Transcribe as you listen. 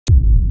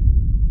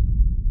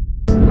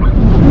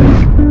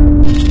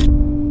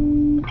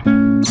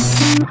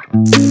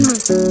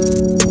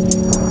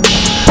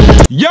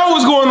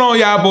on,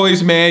 y'all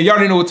boys, man? Y'all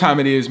already know what time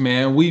it is,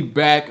 man. We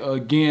back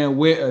again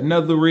with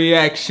another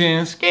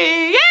reaction.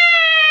 Ski, yeah!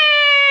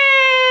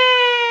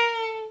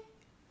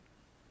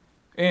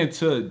 And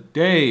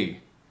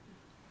today,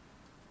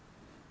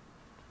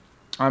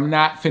 I'm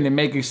not finna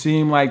make it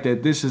seem like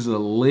that this is a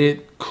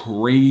lit,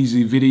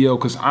 crazy video,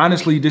 because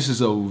honestly, this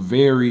is a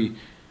very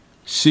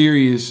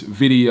serious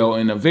video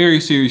and a very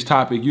serious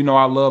topic. You know,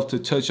 I love to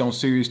touch on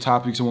serious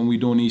topics when we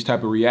doing these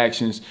type of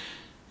reactions.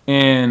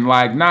 And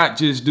like not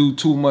just do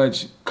too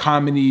much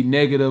comedy,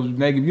 negative.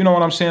 You know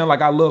what I'm saying?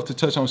 Like I love to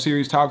touch on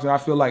serious topics, and I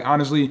feel like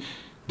honestly,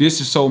 this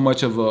is so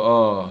much of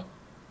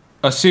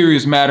a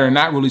serious matter and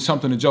not really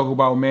something to joke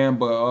about, man.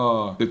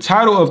 But the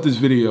title of this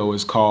video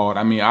is called,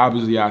 I mean,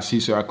 obviously I see,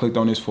 so I clicked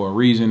on this for a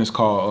reason. It's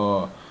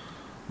called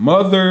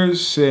Mother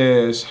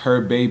Says Her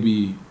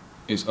Baby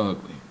is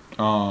Ugly.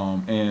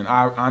 And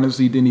I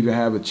honestly didn't even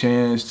have a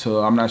chance to,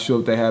 I'm not sure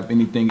if they have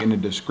anything in the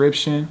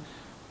description.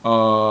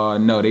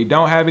 No, they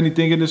don't have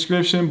anything in the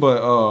description,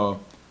 but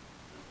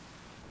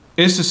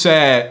it's a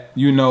sad,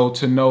 you know,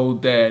 to know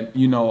that,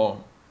 you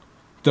know,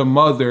 the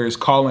mother is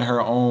calling her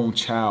own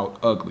child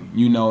ugly,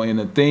 you know, and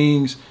the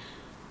things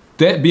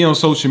that be on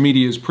social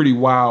media is pretty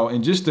wild.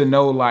 And just to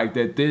know like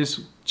that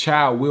this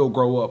child will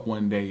grow up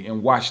one day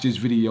and watch this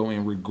video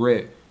and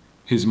regret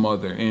his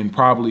mother and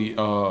probably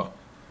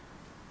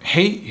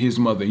hate his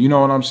mother, you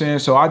know what I'm saying?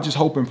 So I just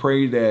hope and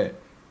pray that,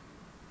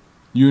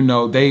 you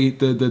know,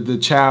 the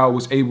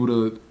child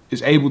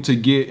is able to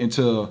get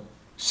into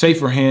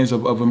safer hands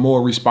of a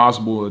more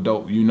responsible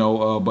adult, you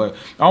know. But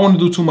I don't want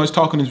to do too much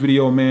talking in this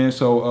video, man.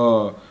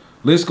 So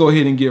let's go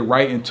ahead and get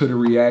right into the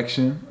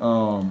reaction.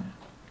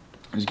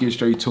 Let's get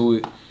straight to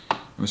it.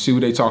 Let's see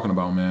what they talking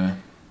about, man.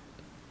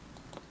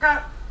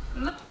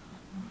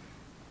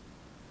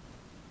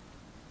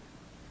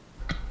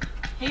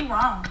 He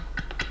wrong.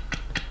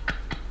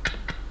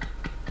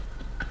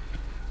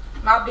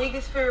 My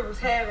biggest fear was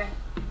having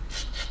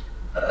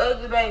an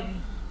ugly baby.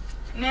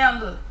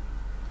 Now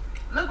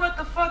look what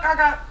the fuck I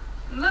got.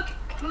 Look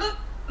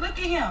at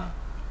him.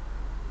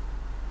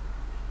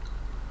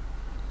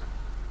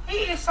 He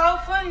is so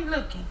funny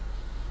looking.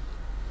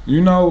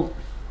 You know,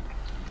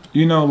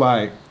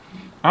 like,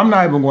 I'm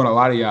not even going to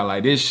lie to y'all.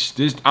 Like this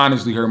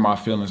honestly hurt my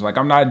feelings. Like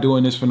I'm not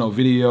doing this for no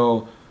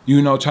video,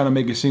 you know, trying to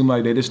make it seem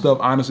like that. This stuff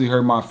honestly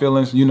hurt my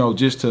feelings, you know,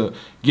 just to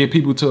get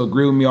people to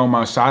agree with me on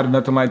my side or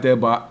nothing like that.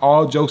 But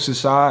all jokes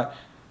aside,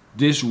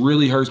 this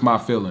really hurts my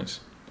feelings,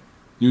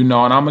 you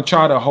know, and I'm gonna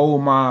try to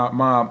hold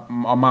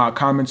my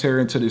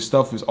commentary until this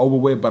stuff is over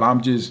with. But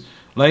I'm just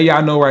letting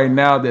y'all know right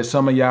now that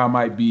some of y'all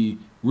might be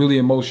really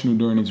emotional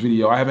during this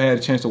video. I haven't had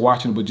a chance to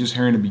watch it, but just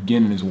hearing the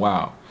beginning is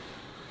wild.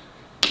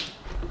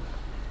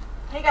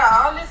 He got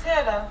all this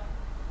hair though.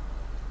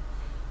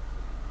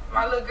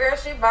 My little girl,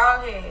 she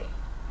bald head,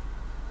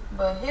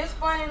 but his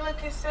funny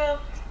looking self,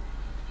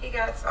 he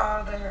got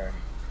all the hair.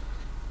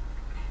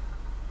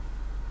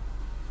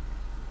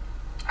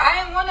 I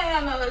didn't want to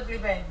have no ugly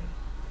baby.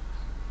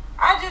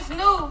 I just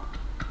knew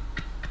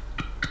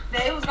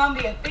that it was going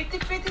to be a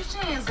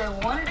 50-50 chance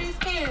that one of these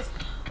kids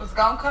was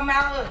going to come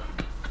out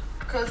ugly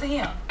because of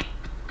him.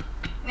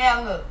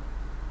 Now look.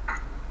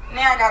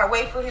 Now I got to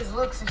wait for his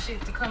looks and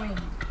shit to come in.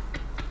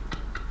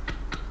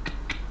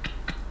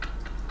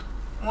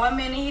 One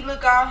minute he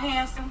look all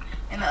handsome,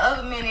 and the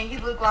other minute he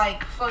look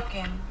like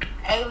fucking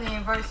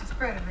Alien versus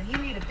Predator. He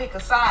need to pick a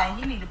side.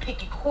 He need to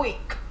pick it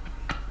quick.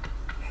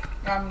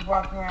 Got me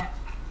walking around.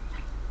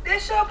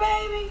 This your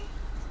baby?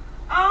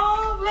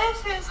 Oh,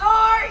 bless his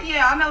heart.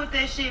 Yeah, I know what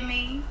that shit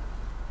mean.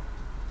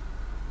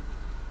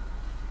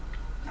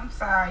 I'm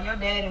sorry, your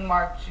daddy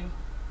marked you.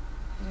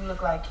 You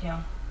look like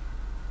him.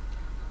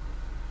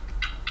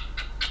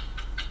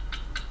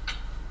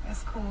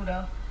 That's cool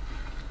though.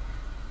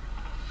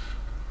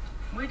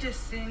 We're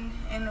just sitting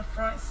in the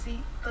front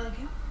seat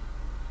thugging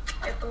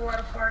at the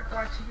water park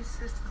watching his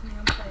sister's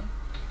nail play.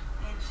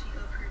 And she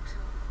up here too.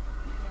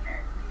 In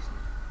air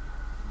conditioning.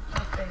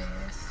 Up that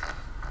ass.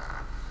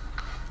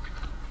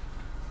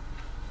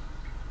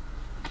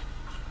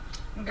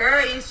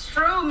 Girl, it's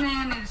true,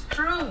 man. It's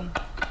true.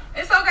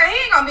 It's okay. He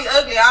ain't gonna be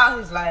ugly all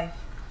his life.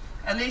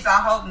 At least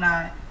I hope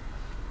not.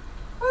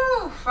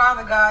 Woo,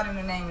 Father God, in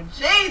the name of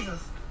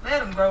Jesus,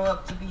 let him grow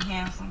up to be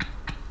handsome.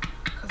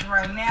 Cause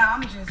right now,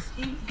 I'm just,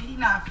 he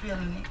not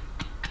feeling it.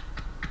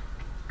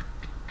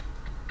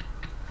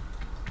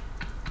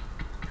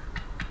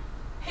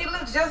 He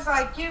looks just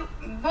like you.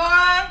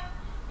 Boy,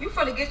 you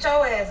finna get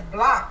your ass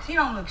blocked. He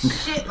don't look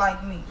shit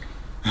like me.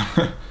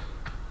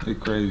 They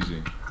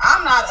crazy.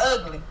 I'm not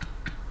ugly.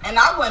 And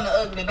I wasn't an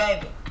ugly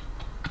baby.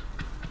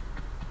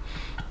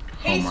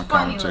 He's my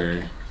funny commentary.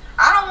 looking.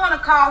 I don't want to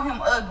call him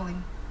ugly.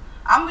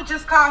 I'm going to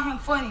just call him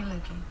funny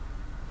looking.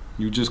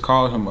 You just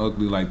called him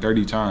ugly like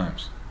 30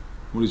 times.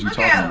 What is you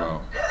talking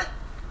about? Hey,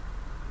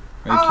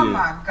 oh kid.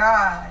 my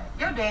God.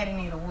 Your daddy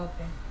need a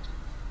whooping.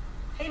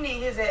 He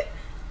need his ass.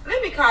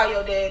 Let me call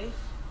your daddy.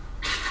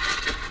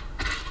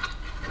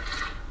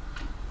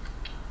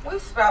 We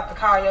about to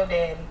call your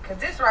daddy. Because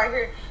this right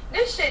here,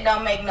 this shit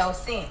don't make no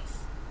sense.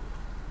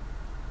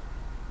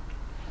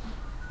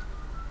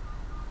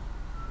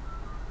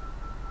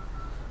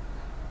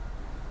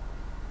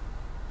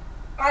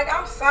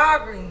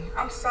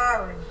 I'm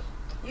sorry.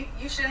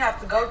 You shouldn't have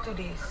to go through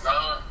this.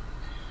 Nah.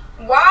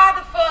 Why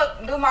the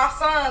fuck do my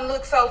son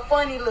look so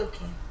funny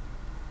looking?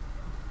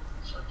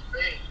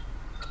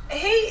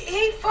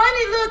 He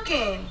funny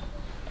looking.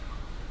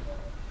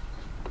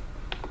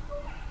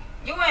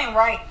 You ain't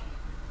right.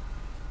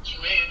 What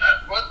you mean?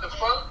 What the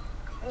fuck?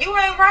 You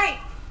ain't right.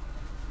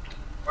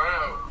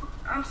 Wow.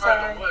 I'm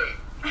sorry.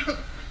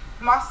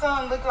 My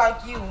son look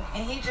like you,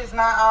 and he just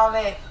not all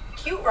that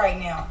cute right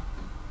now.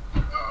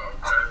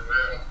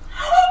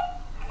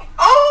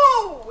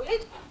 Oh, okay, Oh!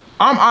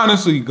 I'm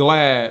honestly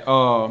glad.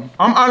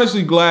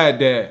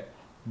 That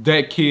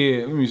that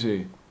kid. Let me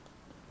see.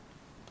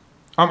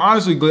 I'm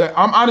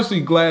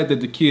honestly glad that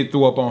the kid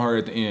threw up on her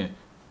at the end.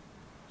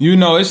 You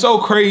know, it's so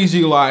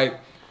crazy. Like,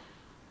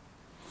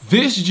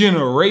 this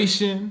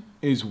generation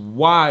is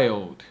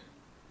wild.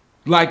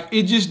 Like,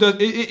 it just does.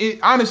 It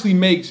honestly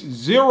makes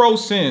zero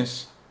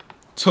sense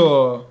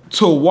to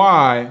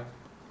why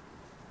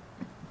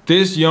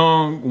this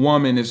young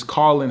woman is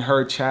calling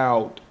her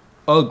child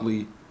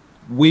ugly,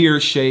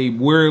 weird shape,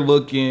 weird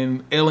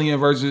looking, alien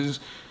versus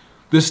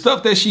the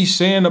stuff that she's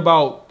saying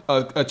about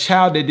a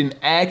child that didn't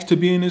ask to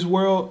be in this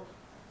world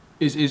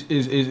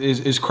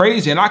is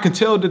crazy. And I can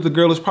tell that the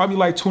girl is probably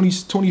like 20,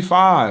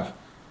 25,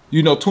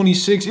 you know,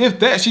 26. If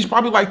that, she's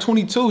probably like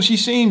 22. She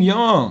seemed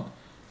young,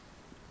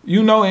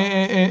 you know,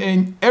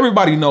 and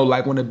everybody know,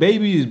 like, when a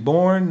baby is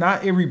born,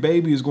 not every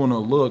baby is going to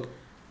look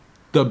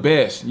the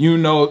best. You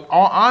know,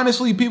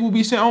 honestly, people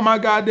be saying, oh my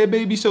God, that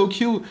baby's so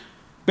cute.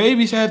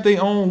 Babies have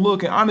their own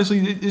look, and honestly,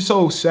 it's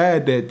so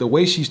sad that the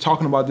way she's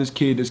talking about this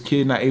kid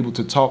not able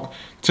to talk,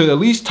 to at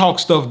least talk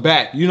stuff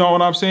back. You know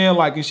what I'm saying?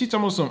 Like, and she's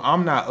talking about some,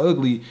 I'm not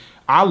ugly,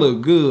 I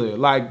look good.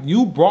 Like,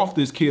 you brought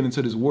this kid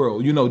into this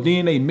world. You know,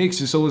 DNA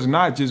mixes, so it's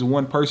not just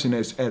one person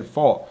that's at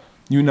fault,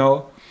 you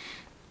know?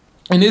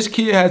 And this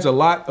kid has a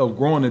lot of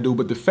growing to do,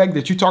 but the fact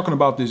that you're talking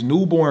about this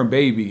newborn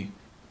baby,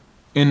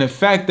 and the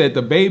fact that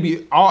the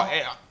baby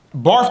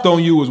barfed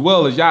on you as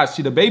well, as y'all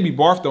see, the baby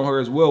barfed on her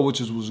as well, which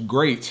was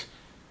great.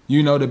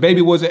 You know, the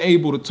baby wasn't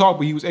able to talk,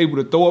 but he was able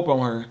to throw up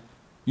on her,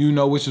 you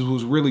know, which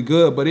was really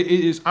good. But it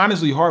is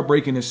honestly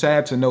heartbreaking and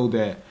sad to know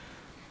that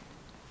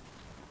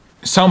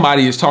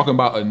somebody is talking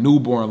about a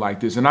newborn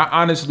like this. And I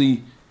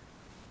honestly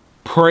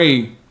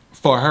pray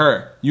for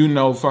her, you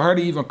know, for her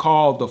to even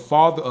call the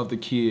father of the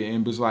kid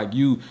and was like,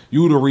 you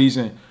the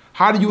reason.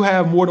 How do you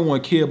have more than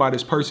one kid by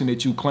this person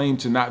that you claim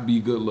to not be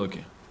good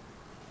looking?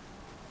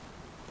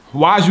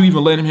 Why'd you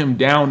even letting him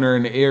down there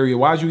in the area?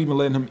 Why'd you even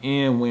letting him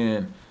in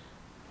when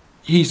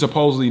he's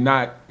supposedly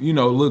not, you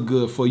know, look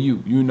good for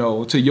you, you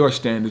know, to your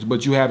standards,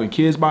 but you having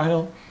kids by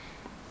him?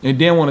 And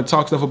then want to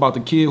talk stuff about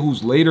the kid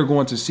who's later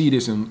going to see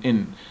this.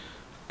 And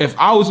if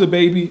I was a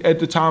baby at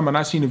the time and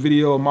I seen a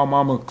video of my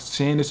mama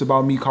saying this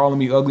about me, calling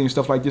me ugly and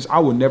stuff like this, I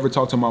would never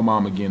talk to my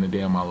mom again a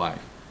day in my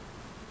life.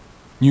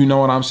 You know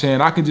what I'm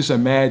saying? I can just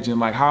imagine,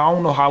 like, how, I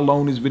don't know how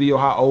long this video,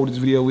 how old this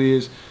video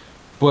is,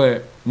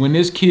 but when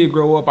this kid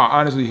grow up, I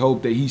honestly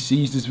hope that he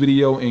sees this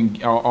video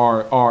and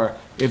or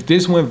if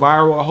this went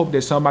viral, I hope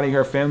that somebody in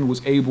her family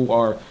was able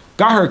or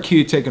got her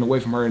kid taken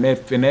away from her, and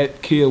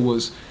that kid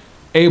was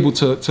able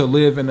to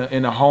live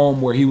in a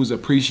home where he was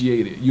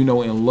appreciated, you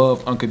know, and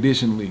loved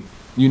unconditionally,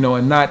 you know,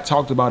 and not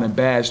talked about and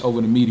bashed over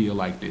the media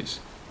like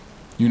this.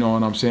 You know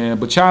what I'm saying?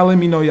 But y'all, let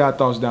me know y'all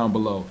thoughts down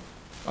below.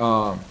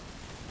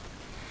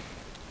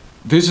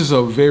 This is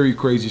a very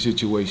crazy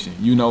situation.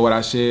 You know what I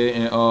said?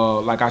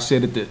 And like I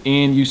said at the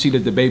end, you see that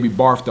the baby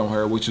barfed on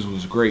her, which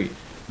was great,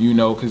 you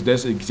know, because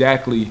that's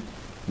exactly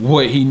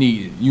what he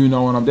needed. You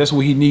know what that's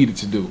what he needed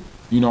to do.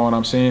 You know what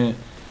I'm saying?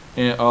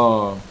 And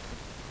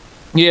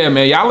yeah,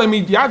 man,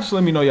 y'all just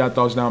let me know y'all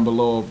thoughts down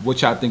below of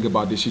what y'all think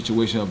about this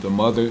situation of the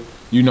mother,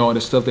 you know, and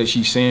the stuff that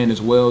she's saying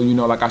as well. You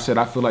know, like I said,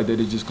 I feel like that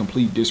is just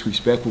complete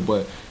disrespectful,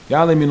 but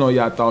y'all let me know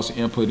y'all thoughts and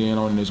input in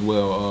on it as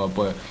well.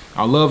 But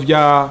I love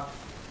y'all.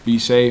 Be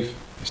safe.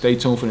 Stay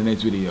tuned for the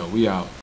next video. We out.